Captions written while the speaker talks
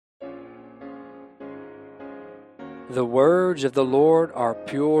The words of the Lord are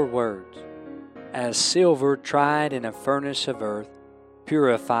pure words, as silver tried in a furnace of earth,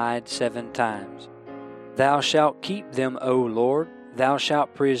 purified 7 times. Thou shalt keep them, O Lord, thou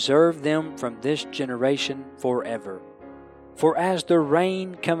shalt preserve them from this generation forever. For as the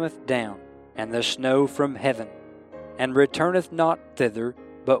rain cometh down, and the snow from heaven, and returneth not thither,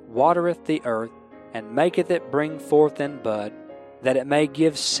 but watereth the earth, and maketh it bring forth and bud, that it may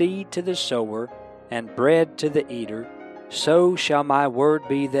give seed to the sower, and bread to the eater, so shall my word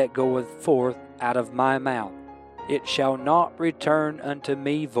be that goeth forth out of my mouth. It shall not return unto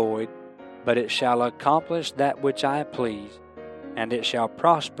me void, but it shall accomplish that which I please, and it shall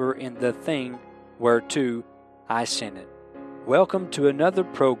prosper in the thing whereto I sent it. Welcome to another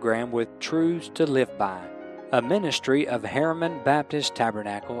program with Truths to Live By, a ministry of Harriman Baptist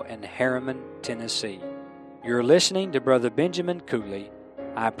Tabernacle in Harriman, Tennessee. You're listening to Brother Benjamin Cooley.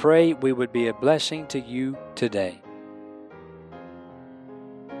 I pray we would be a blessing to you today.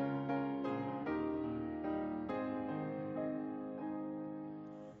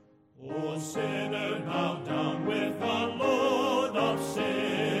 O sinner, now down with the load of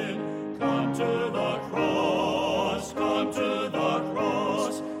sin, come to the cross, come to the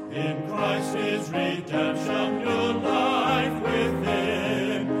cross. In Christ is redemption, new life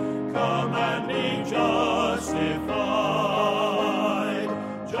within. Come and be justified,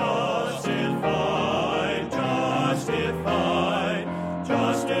 justified, justified,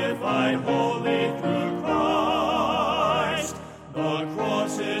 justified wholly through Christ. The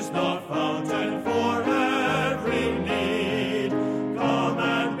cross is the fountain for every need. Come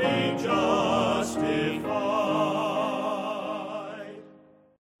and be justified.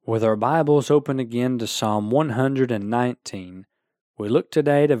 With our Bibles open again to Psalm 119, we look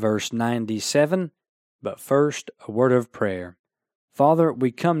today to verse 97, but first a word of prayer. Father,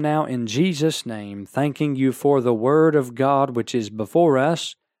 we come now in Jesus' name, thanking you for the Word of God which is before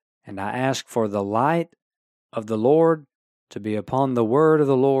us, and I ask for the light of the Lord to be upon the Word of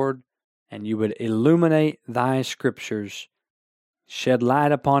the Lord, and you would illuminate thy Scriptures, shed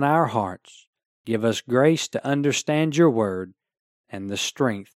light upon our hearts, give us grace to understand your Word, and the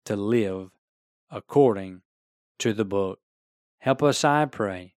strength to live according to the book. Help us, I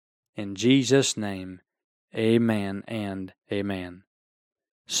pray, in Jesus' name, amen and amen.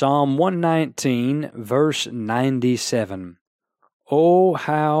 Psalm 119, verse 97. O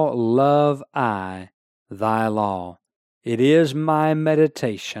how love I thy law! It is my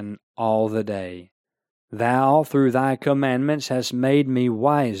meditation all the day. Thou through thy commandments hast made me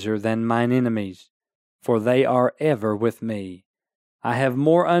wiser than mine enemies, for they are ever with me. I have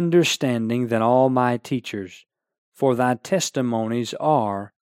more understanding than all my teachers, for thy testimonies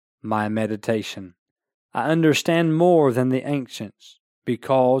are my meditation. I understand more than the ancients,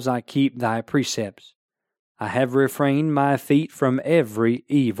 because I keep thy precepts. I have refrained my feet from every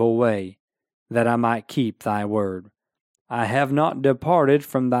evil way, that I might keep thy word. I have not departed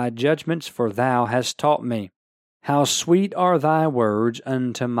from thy judgments, for thou hast taught me. How sweet are thy words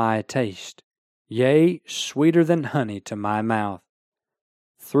unto my taste, yea, sweeter than honey to my mouth.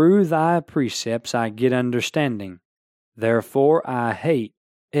 Through thy precepts I get understanding, therefore I hate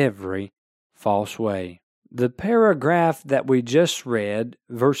every false way. The paragraph that we just read,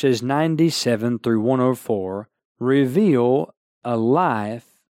 verses 97 through 104, reveal a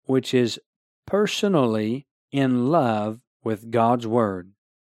life which is personally in love with God's Word.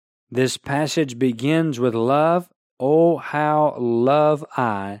 This passage begins with love. Oh, how love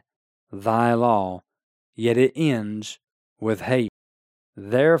I thy law, yet it ends with hate.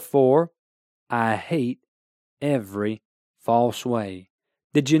 Therefore, I hate every false way.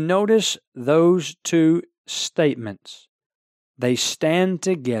 Did you notice those two statements? They stand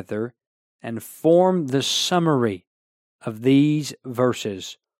together and form the summary of these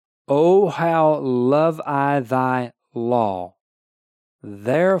verses. Oh, how love I thy law!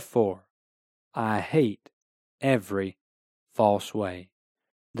 Therefore, I hate every false way.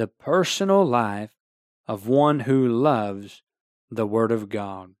 The personal life of one who loves the Word of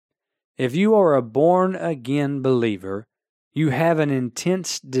God. If you are a born-again believer, you have an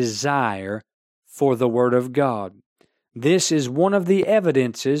intense desire for the Word of God. This is one of the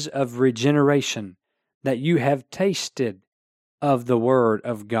evidences of regeneration, that you have tasted of the Word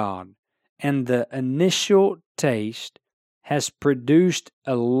of God, and the initial taste has produced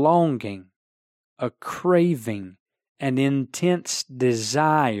a longing, a craving, an intense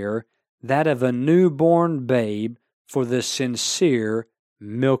desire, that of a newborn babe, for the sincere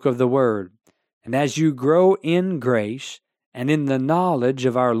milk of the Word. And as you grow in grace and in the knowledge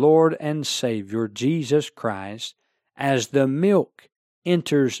of our Lord and Savior Jesus Christ, as the milk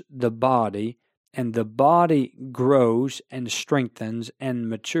enters the body and the body grows and strengthens and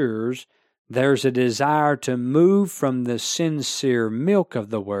matures, there's a desire to move from the sincere milk of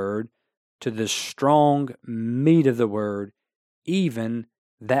the Word to the strong meat of the Word, even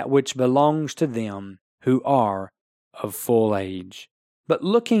that which belongs to them who are of full age. But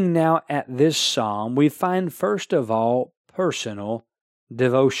looking now at this psalm, we find first of all personal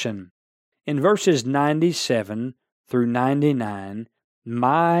devotion. In verses 97 through 99,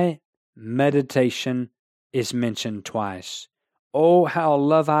 my meditation is mentioned twice. Oh, how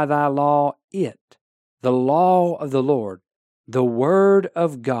love I thy law, the law of the Lord, the word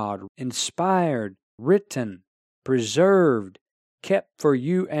of God, inspired, written, preserved, kept for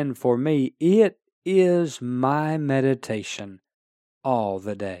you and for me. It is my meditation all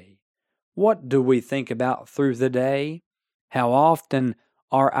the day. What do we think about through the day? How often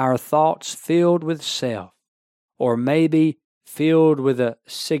are our thoughts filled with self, or maybe filled with a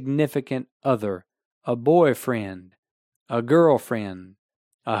significant other, a boyfriend, a girlfriend,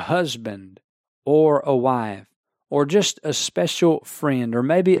 a husband, or a wife, or just a special friend, or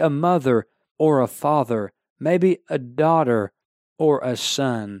maybe a mother or a father, maybe a daughter or a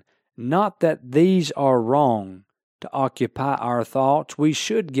son? Not that these are wrong to occupy our thoughts. We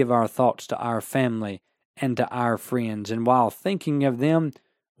should give our thoughts to our family and to our friends, and while thinking of them,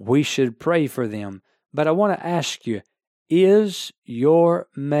 we should pray for them. But I want to ask you, is your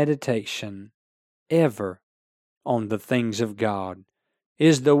meditation ever on the things of God?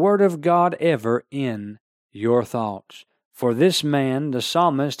 Is the Word of God ever in your thoughts? For this man, the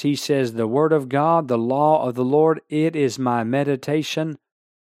psalmist, he says, the Word of God, the law of the Lord, it is my meditation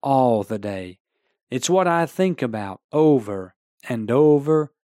all the day. It's what I think about over and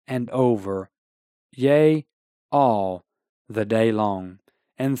over and over, yea, all the day long.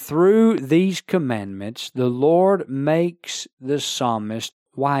 And through these commandments, the Lord makes the psalmist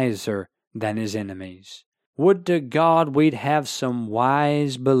wiser than his enemies. Would to God we'd have some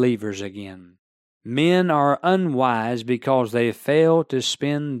wise believers again. Men are unwise because they fail to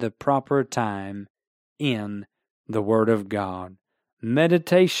spend the proper time in the Word of God.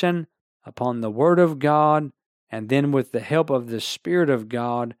 Meditation upon the Word of God, and then with the help of the Spirit of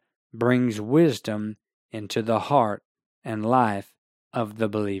God, brings wisdom into the heart and life of the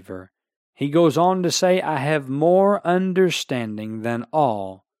believer. He goes on to say, I have more understanding than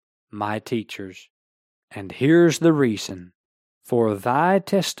all my teachers. And here's the reason. For thy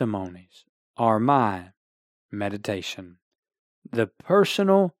testimonies are my meditation. The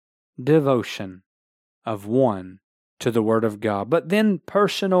personal devotion of one to the Word of God, but then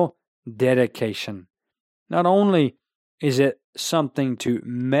personal dedication. Not only is it something to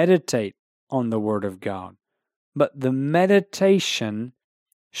meditate on the Word of God, but the meditation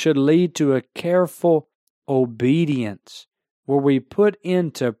should lead to a careful obedience where we put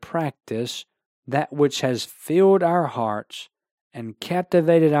into practice that which has filled our hearts and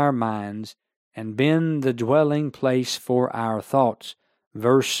captivated our minds and been the dwelling place for our thoughts.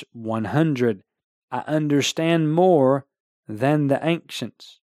 Verse 100, I understand more than the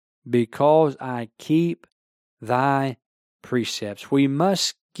ancients, because I keep thy precepts. We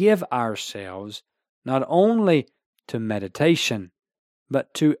must give ourselves not only to meditation,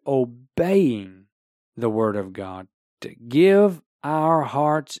 but to obeying the Word of God, to give our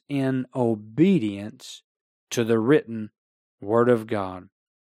hearts in obedience to the written Word of God.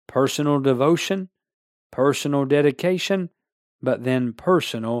 Personal devotion, personal dedication, but then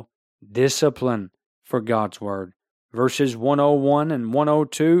personal discipline for God's Word. Verses 101 and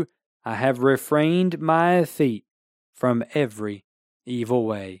 102, I have refrained my feet from every evil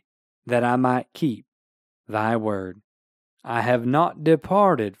way, that I might keep thy word. I have not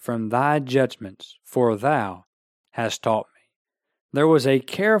departed from thy judgments, for thou hast taught me. There was a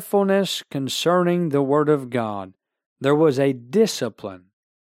carefulness concerning the Word of God. There was a discipline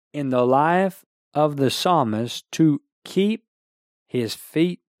in the life of the psalmist to keep his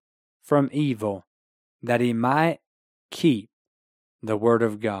feet from evil, that he might keep the Word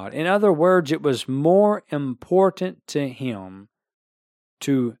of God. In other words, it was more important to him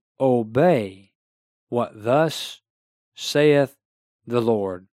to obey what thus saith the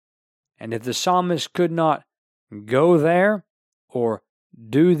Lord. And if the psalmist could not go there or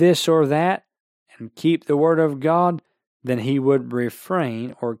do this or that and keep the Word of God, then he would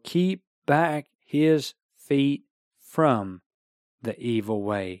refrain or keep back his feet from the evil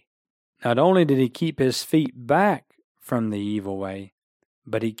way. Not only did he keep his feet back from the evil way,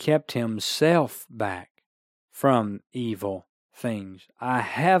 but he kept himself back from evil things. I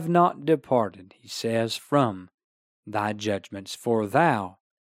have not departed, he says, from thy judgments, for thou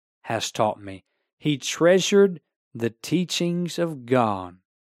hast taught me. He treasured the teachings of God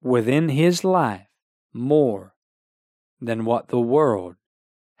within his life more than what the world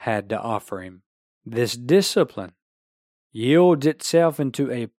had to offer him. This discipline yields itself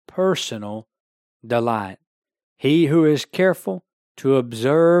into a personal delight. He who is careful to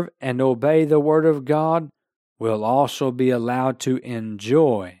observe and obey the Word of God will also be allowed to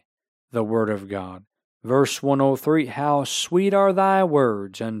enjoy the Word of God. Verse 103, How sweet are thy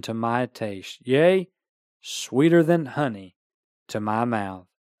words unto my taste, yea, sweeter than honey to my mouth.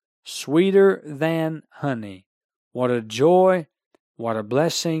 Sweeter than honey. What a joy, what a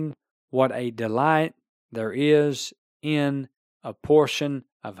blessing, what a delight there is in a portion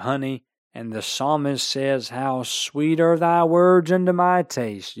of honey. And the psalmist says, How sweet are thy words unto my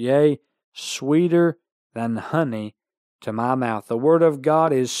taste, yea, sweeter than honey to my mouth. The Word of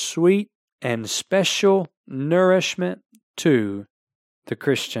God is sweet and special nourishment to the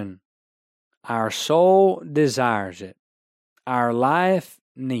Christian. Our soul desires it. Our life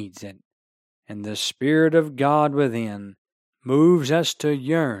needs it. And the Spirit of God within moves us to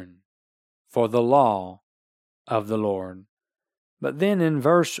yearn for the law of the Lord. But then in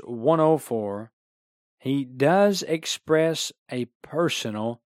verse 104, he does express a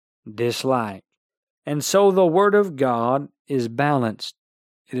personal dislike. And so the Word of God is balanced.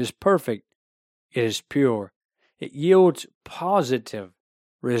 It is perfect. It is pure. It yields positive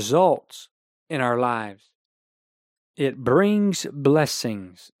results in our lives. It brings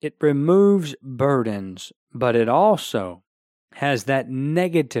blessings. It removes burdens. But it also has that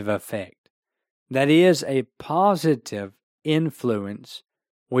negative effect. That is a positive influence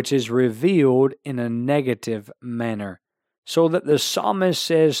which is revealed in a negative manner. So that the psalmist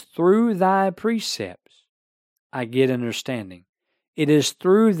says, Through thy precepts I get understanding. It is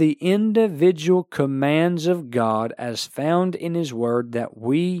through the individual commands of God as found in His Word that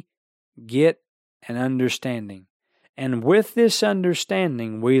we get an understanding. And with this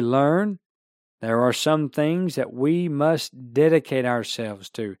understanding we learn there are some things that we must dedicate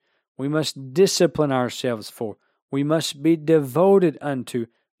ourselves to. We must discipline ourselves for. We must be devoted unto.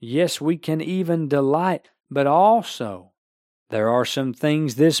 Yes, we can even delight, but also there are some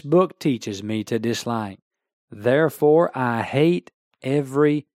things this book teaches me to dislike. Therefore I hate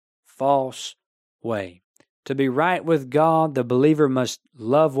every false way. To be right with God, the believer must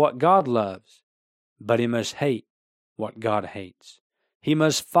love what God loves, but he must hate what God hates. He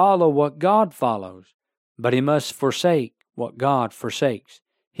must follow what God follows, but he must forsake what God forsakes.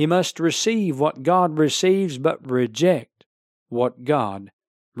 He must receive what God receives, but reject what God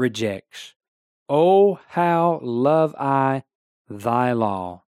rejects. Oh, how love I thy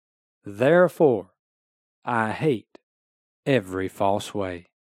law. Therefore I hate every false way.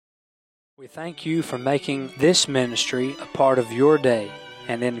 We thank you for making this ministry a part of your day.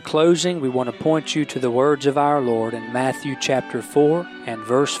 And in closing, we want to point you to the words of our Lord in Matthew chapter 4 and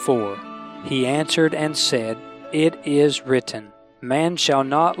verse 4. He answered and said, It is written, Man shall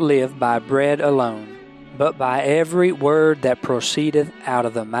not live by bread alone, but by every word that proceedeth out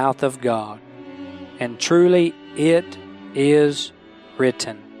of the mouth of God. And truly it is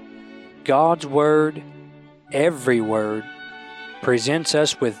written. God's word, every word, presents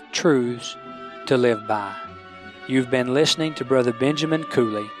us with truths to live by. You've been listening to Brother Benjamin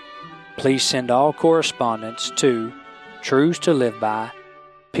Cooley. Please send all correspondence to Truths to Live By,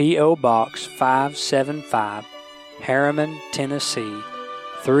 P.O. Box 575, Harriman, Tennessee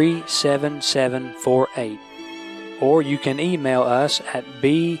 37748. Or you can email us at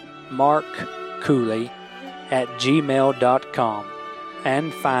bmarkcooley@gmail.com.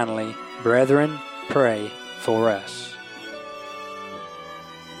 And finally, brethren, pray for us.